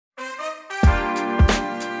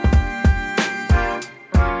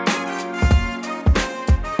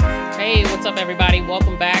What's up, everybody?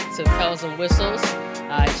 Welcome back to Pels and Whistles.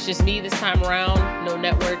 It's just me this time around. No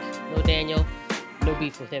network, no Daniel, no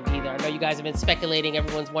beef with him either. I know you guys have been speculating.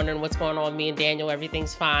 Everyone's wondering what's going on with me and Daniel.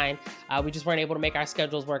 Everything's fine. We just weren't able to make our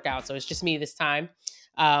schedules work out. So it's just me this time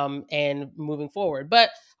and moving forward. But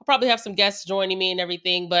I'll probably have some guests joining me and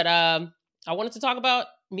everything. But I wanted to talk about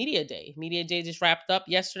Media Day. Media Day just wrapped up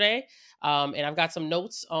yesterday. And I've got some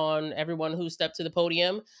notes on everyone who stepped to the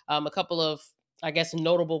podium. A couple of, I guess,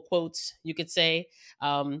 notable quotes, you could say.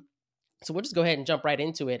 So we'll just go ahead and jump right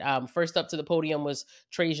into it. First up to the podium was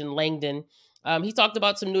Trajan Langdon. He talked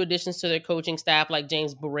about some new additions to their coaching staff like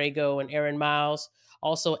James Borrego and Aaron Miles.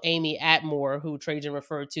 Also, Amy Atmore, who Trajan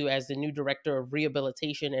referred to as the new director of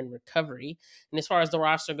rehabilitation and recovery. And as far as the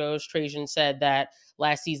roster goes, Trajan said that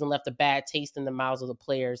last season left a bad taste in the mouths of the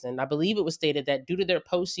players. And I believe it was stated that due to their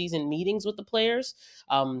postseason meetings with the players,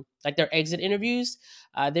 like their exit interviews,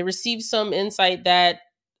 they received some insight that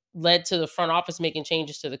led to the front office making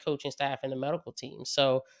changes to the coaching staff and the medical team.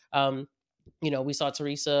 So, we saw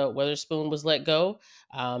Teresa Weatherspoon was let go,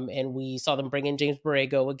 and we saw them bring in James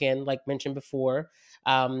Borrego again, like mentioned before.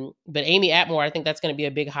 But Amy Atmore, I think that's going to be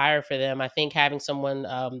a big hire for them. I think having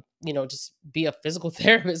someone, just be a physical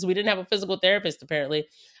therapist. We didn't have a physical therapist apparently,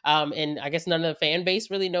 and I guess none of the fan base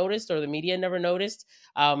really noticed, or the media never noticed.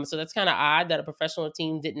 So that's kind of odd that a professional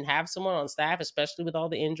team didn't have someone on staff, especially with all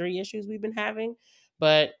the injury issues we've been having.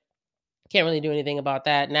 But can't really do anything about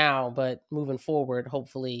that now, but moving forward,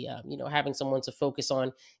 hopefully, having someone to focus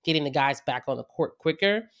on getting the guys back on the court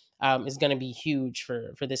quicker is going to be huge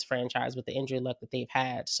for this franchise with the injury luck that they've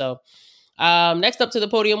had. So next up to the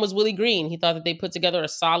podium was Willie Green. He thought that they put together a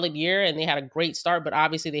solid year and they had a great start, but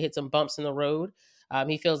obviously they hit some bumps in the road.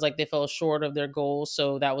 He feels like they fell short of their goals,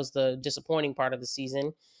 so that was the disappointing part of the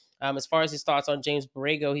season. As far as his thoughts on James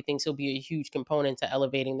Borrego, he thinks he'll be a huge component to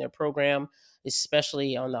elevating their program,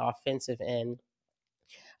 especially on the offensive end.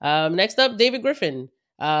 Next up, David Griffin.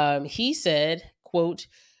 He said, quote,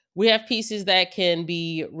 "We have pieces that can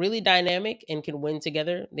be really dynamic and can win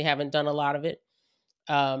together. They haven't done a lot of it.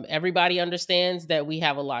 Everybody understands that we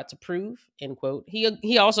have a lot to prove," end quote.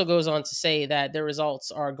 He also goes on to say that the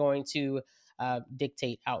results are going to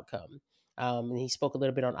dictate outcome. And he spoke a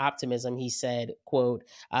little bit on optimism. He said, quote,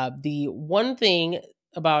 "The one thing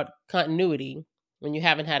about continuity when you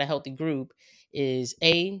haven't had a healthy group is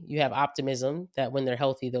A, you have optimism that when they're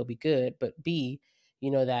healthy, they'll be good. But B,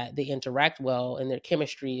 that they interact well and their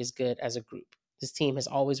chemistry is good as a group. This team has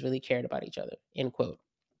always really cared about each other," end quote.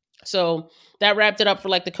 So that wrapped it up for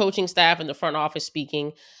like the coaching staff and the front office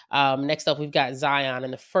speaking. Next up, we've got Zion,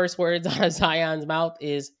 and the first words out of Zion's mouth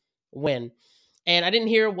is "win." And I didn't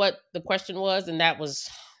hear what the question was, and that was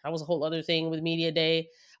a whole other thing with media day.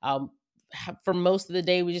 For most of the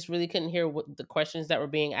day, we just really couldn't hear what the questions that were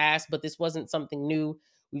being asked. But this wasn't something new.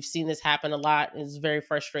 We've seen this happen a lot. It's very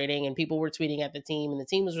frustrating, and people were tweeting at the team, and the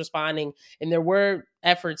team was responding, and there were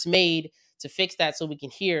efforts made to fix that so we can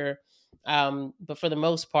hear. But for the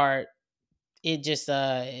most part, it just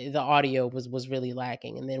the audio was really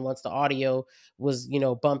lacking. And then once the audio was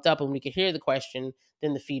bumped up and we could hear the question,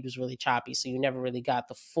 then the feed was really choppy, so you never really got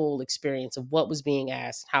the full experience of what was being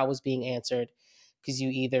asked, how it was being answered, because you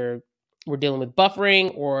either were dealing with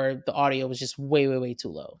buffering or the audio was just way too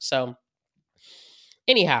low. So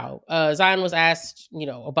anyhow, Zion was asked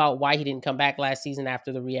about why he didn't come back last season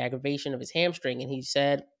after the re-aggravation of his hamstring, and he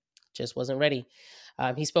said just wasn't ready.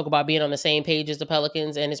 He spoke about being on the same page as the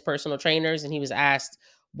Pelicans and his personal trainers, and he was asked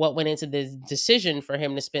what went into the decision for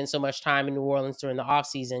him to spend so much time in New Orleans during the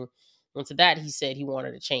offseason. And to that, he said he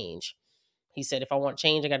wanted a change. He said, "If I want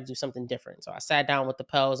change, I got to do something different." So I sat down with the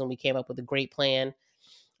Pels and we came up with a great plan.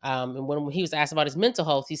 And when he was asked about his mental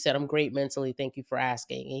health, he said, "I'm great mentally. Thank you for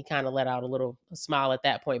asking." And he kind of let out a smile at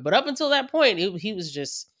that point. But up until that point, he was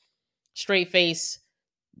just straight face,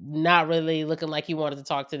 not really looking like he wanted to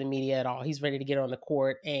talk to the media at all. He's ready to get on the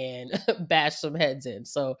court and bash some heads in.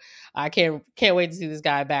 So I can't wait to see this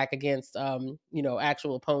guy back against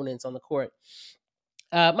actual opponents on the court.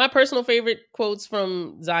 My personal favorite quotes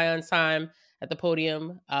from Zion's time at the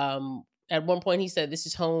podium. At one point he said, "This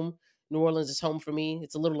is home. New Orleans is home for me.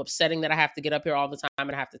 It's a little upsetting that I have to get up here all the time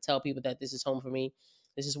and I have to tell people that this is home for me.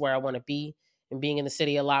 This is where I want to be." And being in the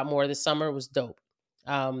city a lot more this summer was dope.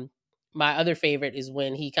 My other favorite is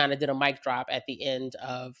when he kind of did a mic drop at the end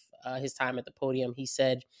of his time at the podium. He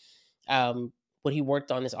said what he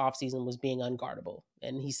worked on this offseason was being unguardable.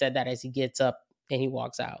 And he said that as he gets up and he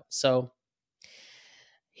walks out. So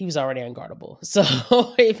he was already unguardable. So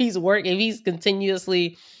if he's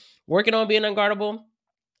continuously working on being unguardable,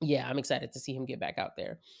 yeah, I'm excited to see him get back out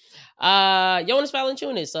there. Jonas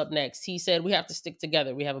Valanciunas up next. He said, "We have to stick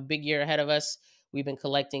together. We have a big year ahead of us. We've been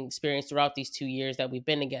collecting experience throughout these 2 years that we've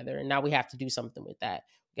been together, and now we have to do something with that.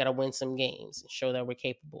 We got to win some games and show that we're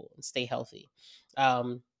capable and stay healthy.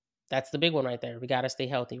 Um, that's the big one right there. We got to stay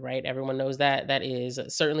healthy, right? Everyone knows that. That is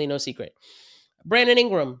certainly no secret. Brandon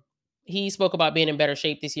Ingram, he spoke about being in better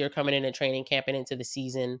shape this year, coming in and training, camping into the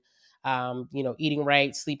season. Eating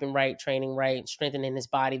right, sleeping right, training right, strengthening his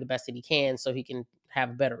body the best that he can so he can have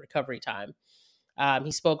a better recovery time.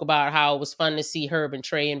 He spoke about how it was fun to see Herb and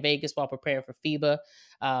Trey in Vegas while preparing for FIBA.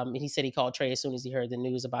 And he said he called Trey as soon as he heard the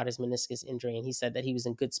news about his meniscus injury. And he said that he was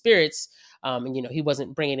in good spirits. He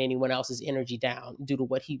wasn't bringing anyone else's energy down due to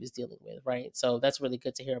what he was dealing with. Right. So that's really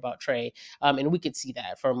good to hear about Trey. And we could see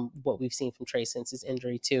that from what we've seen from Trey since his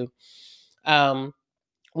injury, too.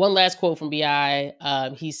 One last quote from BI.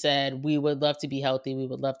 He said, "We would love to be healthy. We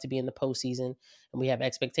would love to be in the postseason. And we have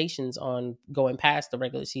expectations on going past the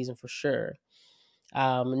regular season for sure."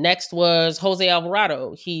 Next was Jose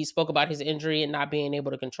Alvarado. He spoke about his injury and not being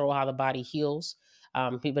able to control how the body heals.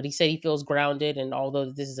 But he said he feels grounded. And although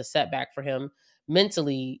this is a setback for him,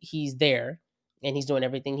 mentally, he's there and he's doing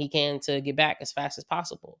everything he can to get back as fast as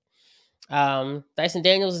possible. Dyson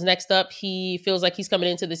Daniels is next up. He feels like he's coming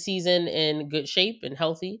into the season in good shape and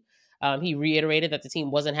healthy. He reiterated that the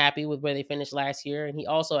team wasn't happy with where they finished last year, and he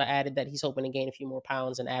also added that he's hoping to gain a few more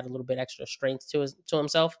pounds and add a little bit extra strength to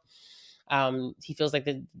himself. He feels like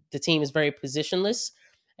the team is very positionless,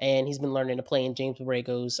 and he's been learning to play in James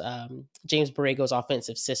Borrego's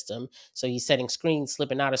offensive system. So he's setting screens,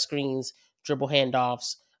 slipping out of screens, dribble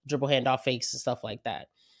handoff fakes, and stuff like that.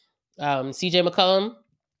 CJ McCollum.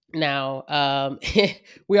 Now,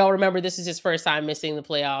 we all remember this is his first time missing the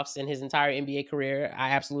playoffs in his entire NBA career. I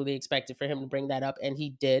absolutely expected for him to bring that up, and he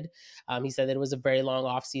did. He said that it was a very long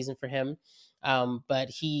offseason for him. But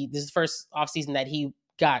this is the first offseason that he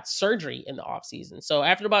got surgery in the offseason. So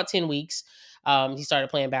after about 10 weeks, he started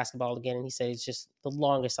playing basketball again, and he said it's just the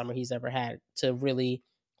longest summer he's ever had to really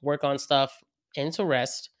work on stuff and to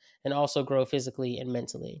rest and also grow physically and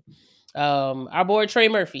mentally. Our boy Trey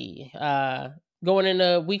Murphy, going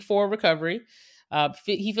into week 4 recovery.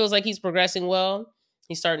 He feels like he's progressing well.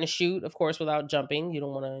 He's starting to shoot, of course, without jumping. You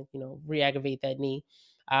don't want to, re-aggravate that knee.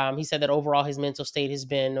 He said that overall his mental state has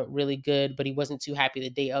been really good, but he wasn't too happy the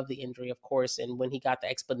day of the injury, of course. And when he got the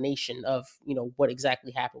explanation of, what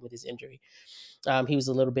exactly happened with his injury, he was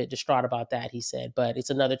a little bit distraught about that, he said. But it's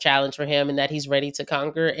another challenge for him and that he's ready to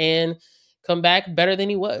conquer and come back better than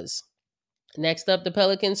he was. Next up, the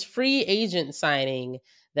Pelicans free agent signing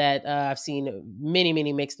that I've seen many,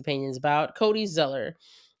 many mixed opinions about. Cody Zeller.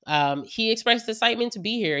 He expressed excitement to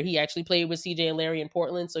be here. He actually played with CJ and Larry in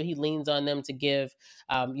Portland, so he leans on them to give,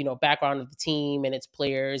 background of the team and its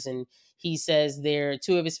players. And he says they're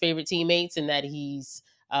two of his favorite teammates and that he's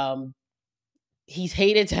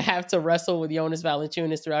hated to have to wrestle with Jonas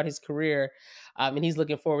Valanciunas throughout his career, and he's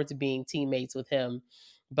looking forward to being teammates with him.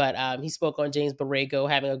 But he spoke on James Borrego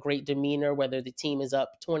having a great demeanor, whether the team is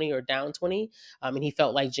up 20 or down 20. And he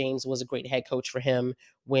felt like James was a great head coach for him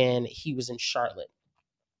when he was in Charlotte.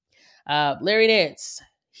 Larry Nance,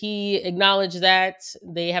 he acknowledged that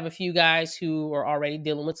they have a few guys who are already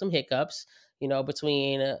dealing with some hiccups.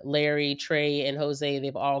 Between Larry, Trey, and Jose,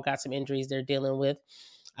 they've all got some injuries they're dealing with.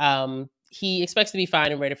 He expects to be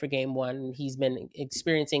fine and ready for game 1. He's been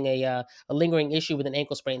experiencing a lingering issue with an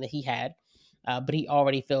ankle sprain that he had. But he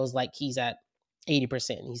already feels like he's at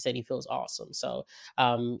 80%. He said he feels awesome. So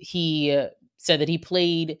he said that he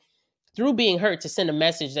played through being hurt to send a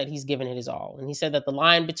message that he's given it his all. And he said that the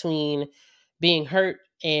line between being hurt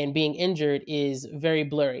and being injured is very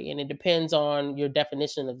blurry, and it depends on your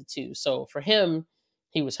definition of the two. So for him,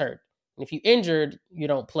 he was hurt. And if you injured, you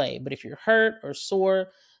don't play. But if you're hurt or sore,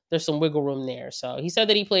 there's some wiggle room there. So he said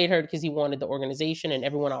that he played hurt because he wanted the organization and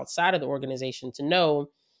everyone outside of the organization to know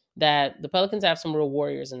that the Pelicans have some real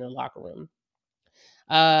warriors in their locker room.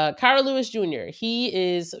 Kyra Lewis Jr.,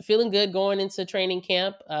 he is feeling good going into training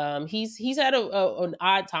camp. He's had an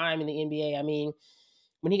odd time in the NBA. I mean,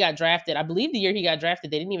 when he got drafted, I believe the year he got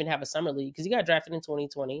drafted, they didn't even have a summer league because he got drafted in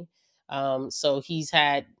 2020. So he's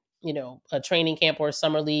had, a training camp or a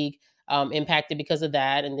summer league impacted because of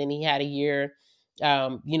that. And then he had a year,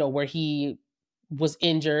 where he was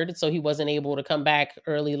injured, so he wasn't able to come back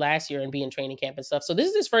early last year and be in training camp and stuff. So this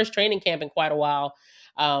is his first training camp in quite a while.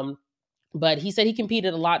 But he said he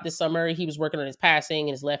competed a lot this summer. He was working on his passing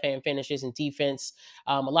and his left-hand finishes and defense,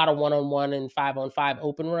 a lot of one-on-one and 5-on-5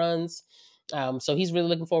 open runs. So he's really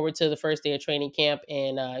looking forward to the first day of training camp.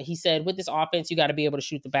 And he said, with this offense, you got to be able to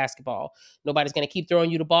shoot the basketball. Nobody's going to keep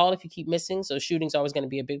throwing you the ball if you keep missing. So shooting's always going to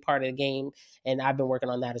be a big part of the game. And I've been working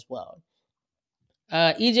on that as well.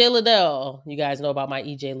 EJ Liddell, you guys know about my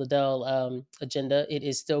EJ Liddell agenda. It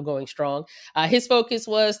is still going strong. His focus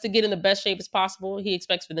was to get in the best shape as possible. He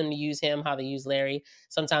expects for them to use him how they use Larry,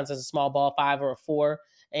 sometimes as a small ball five or a four.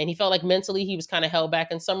 And he felt like mentally he was kind of held back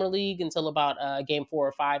in summer league until about game 4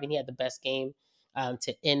 or 5, and he had the best game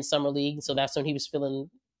to end summer league. So that's when he was feeling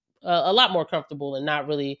a lot more comfortable and not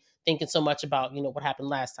really thinking so much about what happened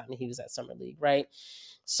last time he was at summer league, right?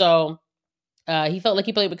 So he felt like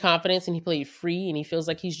he played with confidence and he played free, and he feels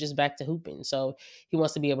like he's just back to hooping. So he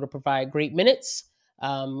wants to be able to provide great minutes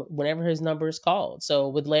whenever his number is called. So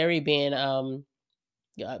with Larry being,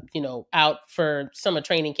 out for some of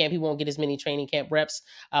training camp, he won't get as many training camp reps.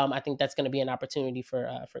 I think that's going to be an opportunity for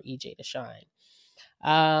EJ to shine.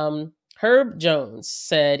 Herb Jones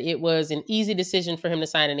said it was an easy decision for him to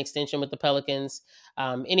sign an extension with the Pelicans.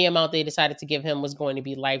 Any amount they decided to give him was going to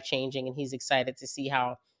be life changing, and he's excited to see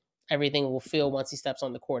how everything will feel once he steps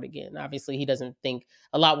on the court again. Obviously, he doesn't think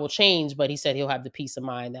a lot will change, but he said he'll have the peace of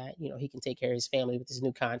mind that he can take care of his family with his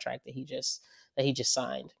new contract that he just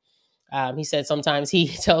signed. He said sometimes he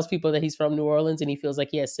tells people that he's from New Orleans and he feels like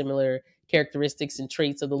he has similar characteristics and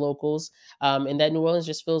traits of the locals, and that New Orleans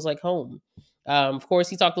just feels like home. Of course,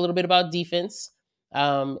 he talked a little bit about defense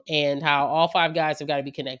and how all five guys have got to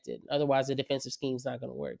be connected. Otherwise, the defensive scheme is not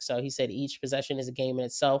going to work. So he said each possession is a game in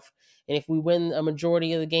itself. And if we win a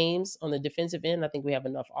majority of the games on the defensive end, I think we have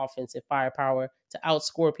enough offensive firepower to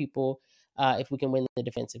outscore people if we can win the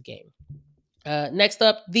defensive game. Next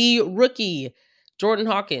up, the rookie, Jordan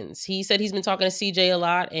Hawkins. He said he's been talking to CJ a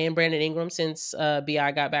lot and Brandon Ingram since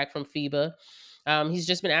BI got back from FIBA. He's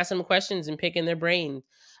just been asking them questions and picking their brain.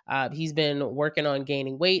 He's been working on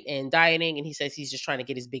gaining weight and dieting, and he says he's just trying to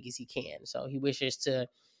get as big as he can. So he wishes to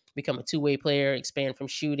become a two-way player, expand from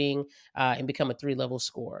shooting, and become a three-level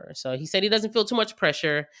scorer. So he said he doesn't feel too much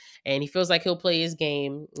pressure, and he feels like he'll play his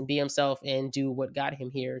game, be himself, and do what got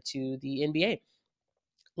him here to the NBA.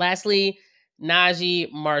 Lastly,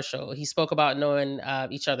 Najee Marshall. He spoke about knowing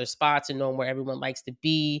each other's spots and knowing where everyone likes to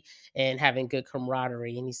be and having good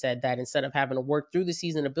camaraderie. And he said that instead of having to work through the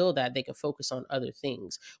season to build that, they can focus on other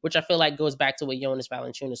things, which I feel like goes back to what Jonas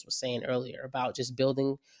Valanciunas was saying earlier about just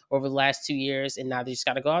building over the last 2 years. And now they just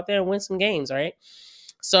got to go out there and win some games, right?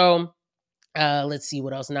 So let's see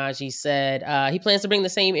what else Najee said. He plans to bring the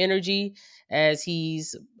same energy as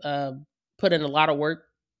he's put in a lot of work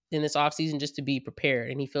in this offseason just to be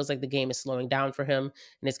prepared. And he feels like the game is slowing down for him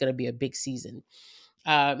and it's going to be a big season.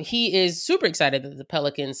 He is super excited that the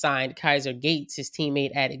Pelicans signed Kaiser Gates, his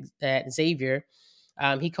teammate at Xavier.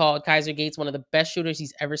 He called Kaiser Gates one of the best shooters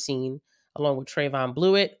he's ever seen, along with Trayvon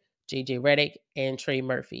Blewett, JJ Redick, and Trey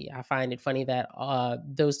Murphy. I find it funny that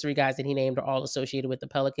those three guys that he named are all associated with the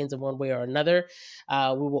Pelicans in one way or another. We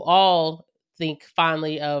will all think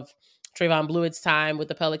fondly of Trayvon Blewett's time with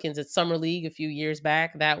the Pelicans at Summer League a few years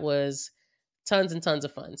back. That was tons and tons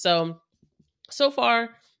of fun. So far,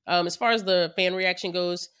 as far as the fan reaction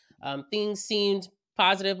goes, things seemed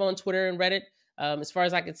positive on Twitter and Reddit. As far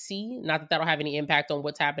as I could see, not that that'll have any impact on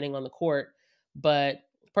what's happening on the court, but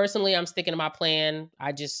personally, I'm sticking to my plan.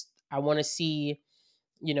 I want to see,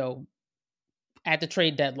 at the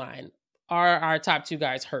trade deadline, are our top two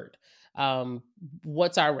guys hurt?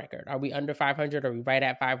 What's our record? Are we under 500? Are we right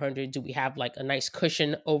at 500? Do we have like a nice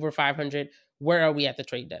cushion over 500? Where are we at the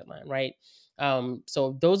trade deadline, right?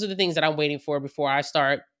 So those are the things that I'm waiting for before I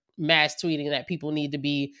start mass tweeting that people need to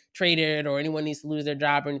be traded or anyone needs to lose their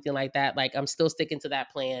job or anything like that. Like, I'm still sticking to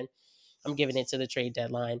that plan. I'm giving it to the trade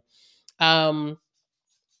deadline.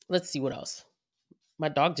 Let's see what else. My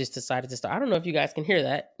dog just decided to start. I don't know if you guys can hear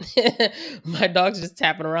that. My dog's just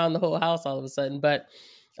tapping around the whole house all of a sudden. But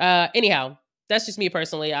anyhow, that's just me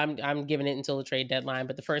personally. I'm giving it until the trade deadline.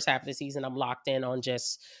 But the first half of the season, I'm locked in on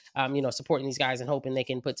just supporting these guys and hoping they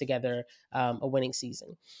can put together a winning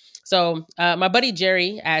season. So my buddy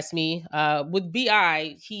Jerry asked me, with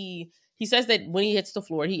BI, he says that when he hits the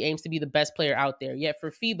floor, he aims to be the best player out there. Yet for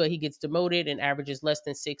FIBA, he gets demoted and averages less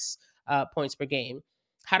than 6 points per game.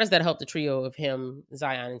 How does that help the trio of him,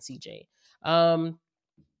 Zion, and CJ?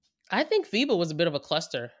 I think FIBA was a bit of a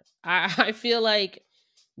cluster. I feel like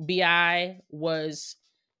BI was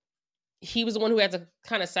the one who had to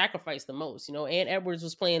kind of sacrifice the most. Ant Edwards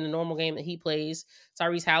was playing the normal game that he plays.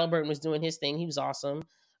 Tyrese Halliburton was doing his thing. He was awesome.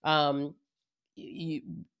 BI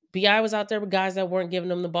was out there with guys that weren't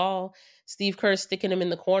giving him the ball. Steve Kerr sticking him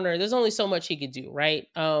in the corner. There's only so much he could do, right?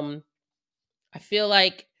 I feel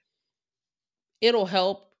like it'll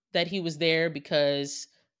help that he was there because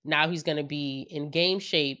now he's going to be in game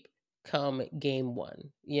shape come game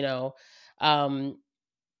 1.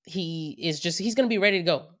 He's going to be ready to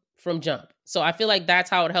go from jump. So I feel like that's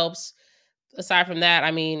how it helps aside from that,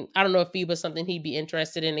 I mean, I don't know if FIBA's something he'd be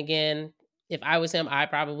interested in again. If I was him, I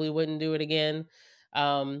probably wouldn't do it again.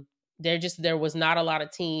 Um, there was not a lot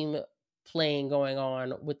of team playing going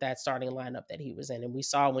on with that starting lineup that he was in, and we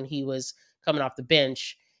saw when he was coming off the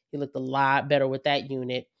bench, he looked a lot better with that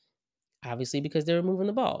unit. Obviously, because they were moving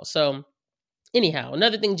the ball. So anyhow,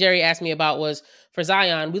 another thing Jerry asked me about was for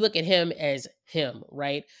Zion, we look at him as him,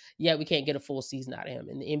 right? Yet we can't get a full season out of him.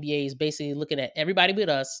 And the NBA is basically looking at everybody but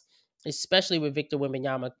us, especially with Victor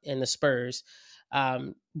Wembanyama and the Spurs,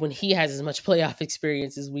 when he has as much playoff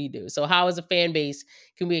experience as we do. So how as a fan base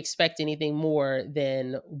can we expect anything more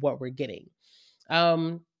than what we're getting?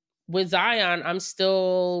 Um, with Zion, I'm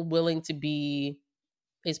still willing to be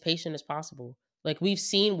as patient as possible. Like we've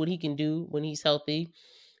seen what he can do when he's healthy,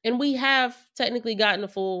 and we have technically gotten a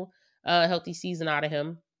full healthy season out of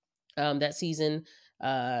him. That season,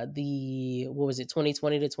 the what was it,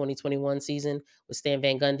 2020 to 2021 season with Stan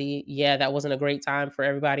Van Gundy. Yeah, that wasn't a great time for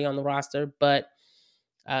everybody on the roster, but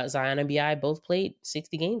Zion and Bi both played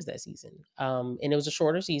 60 games that season, and it was a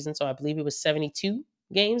shorter season, so I believe it was 72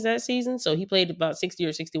 games that season. So he played about 60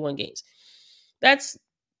 or 61 games. That's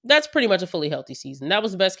that's pretty much a fully healthy season. That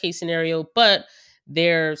was the best case scenario, but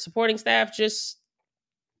their supporting staff just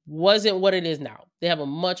wasn't what it is now. They have a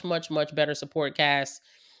much, much, much better support cast.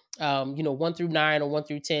 1 through 9 or 1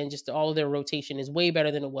 through 10, just all of their rotation is way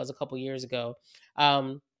better than it was a couple years ago.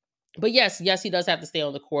 But yes, he does have to stay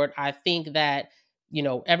on the court. I think that,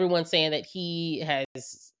 everyone's saying that he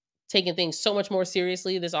has taken things so much more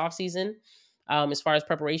seriously this offseason, as far as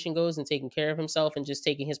preparation goes and taking care of himself and just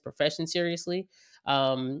taking his profession seriously.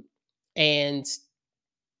 And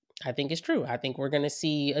I think it's true. I think we're going to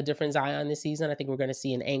see a different Zion this season. I think we're going to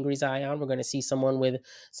see an angry Zion. We're going to see someone with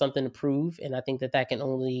something to prove. And I think that that can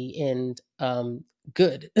only end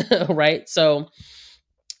good, right? So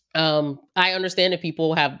I understand if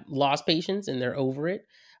people have lost patience and they're over it.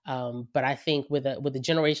 But I think with a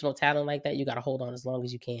generational talent like that, you got to hold on as long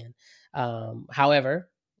as you can. However,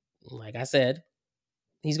 like I said,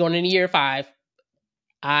 he's going into year 5.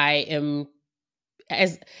 I am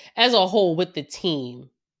as a whole with the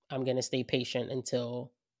team. I'm going to stay patient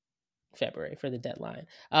until February for the deadline.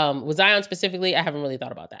 With Zion specifically, I haven't really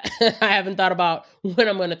thought about that. I haven't thought about when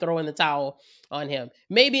I'm going to throw in the towel on him.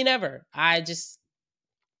 Maybe never.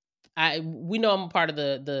 We know I'm a part of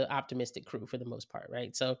the optimistic crew for the most part,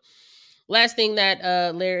 right? So last thing that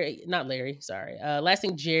last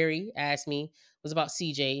thing Jerry asked me was about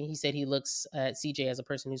CJ. He said he looks at CJ as a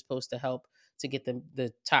person who's supposed to help to get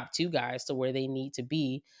the top 2 guys to where they need to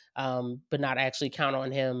be, but not actually count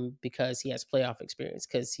on him because he has playoff experience,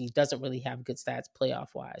 because he doesn't really have good stats playoff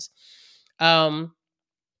wise. I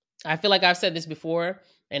feel like I've said this before,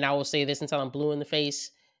 and I will say this until I'm blue in the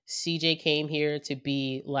face. CJ came here to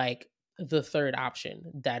be like the third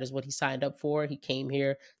option. That is what he signed up for. He came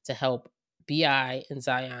here to help BI and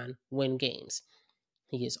Zion win games.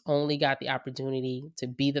 He has only got the opportunity to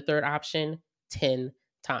be the third option 10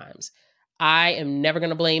 times. I am never going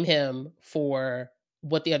to blame him for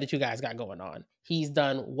what the other 2 guys got going on. He's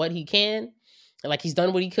done what he can. Like, he's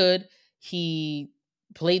done what he could. He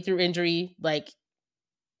played through injury. Like,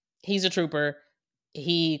 he's a trooper.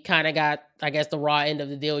 He kind of got, I guess, the raw end of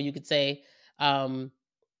the deal, you could say.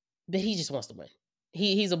 But he just wants to win.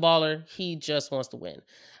 He's a baller. He just wants to win.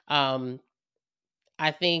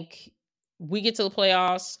 I think we get to the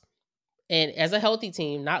playoffs, and as a healthy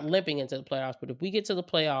team, not limping into the playoffs, but if we get to the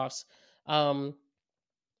playoffs, I'm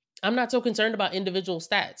not so concerned about individual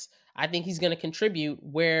stats. I think he's going to contribute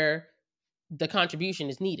where the contribution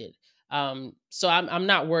is needed. So I'm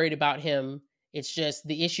not worried about him. It's just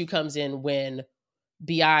the issue comes in when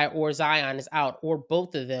BI or Zion is out, or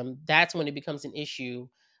both of them. That's when it becomes an issue,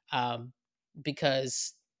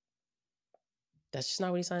 because that's just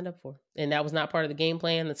not what he signed up for, and that was not part of the game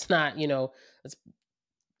plan. That's not, it's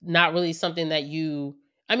not really something that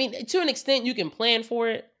I mean, to an extent you can plan for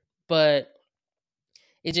it, but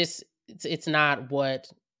it's not what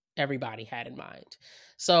everybody had in mind.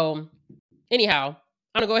 So anyhow,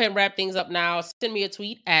 I'm gonna go ahead and wrap things up now. Send me a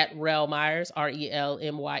tweet at Rel Myers,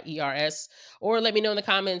 RELMYERS, or let me know in the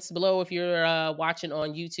comments below if you're watching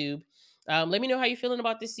on YouTube. Let me know how you're feeling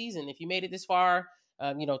about this season. If you made it this far,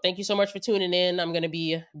 thank you so much for tuning in. I'm gonna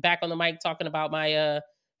be back on the mic talking about my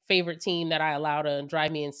favorite team that I allow to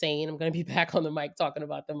drive me insane. I'm going to be back on the mic talking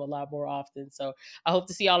about them a lot more often. So I hope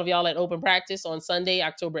to see all of y'all at open practice on Sunday,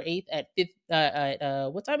 October 8th at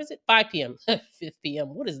what time is it? 5 p.m. 5 p.m.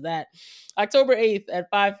 What is that? October 8th at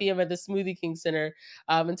 5 p.m. at the Smoothie King Center.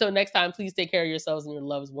 Until next time, please take care of yourselves and your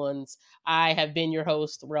loved ones. I have been your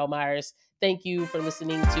host, Rel Myers. Thank you for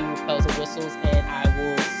listening to Bells and Whistles, and I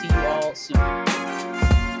will see you all soon.